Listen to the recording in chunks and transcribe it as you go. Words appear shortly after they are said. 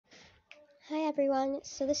Hi everyone,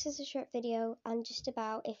 so this is a short video on just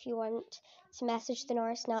about if you want to message the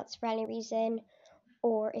Norris Nuts for any reason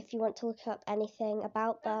or if you want to look up anything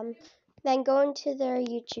about them, then go into their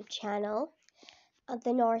YouTube channel,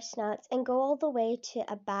 the Norris Nuts, and go all the way to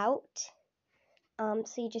about. So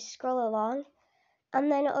you just scroll along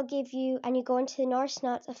and then it'll give you, and you go into the Norris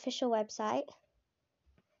Nuts official website,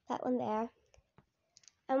 that one there,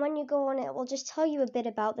 and when you go on it will just tell you a bit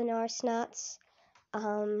about the Norris Nuts,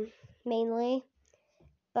 mainly.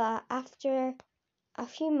 But after a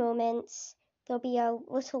few moments, there'll be a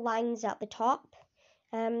little lines at the top,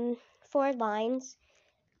 4 lines,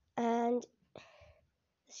 and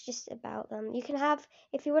it's just about them. You can have,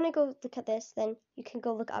 if you want to go look at this, then you can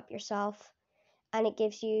go look up yourself, and it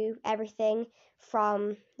gives you everything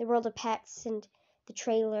from the world of pets and the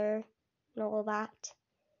trailer and all of that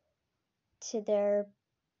to their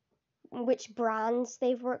which brands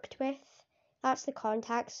they've worked with. That's the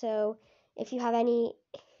contact. So if you have any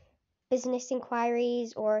business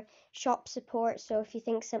inquiries or shop support, so if you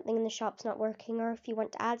think something in the shop's not working or if you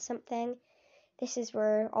want to add something, this is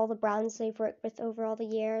where all the brands they've worked with over all the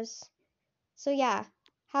years. So yeah,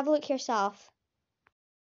 have a look yourself.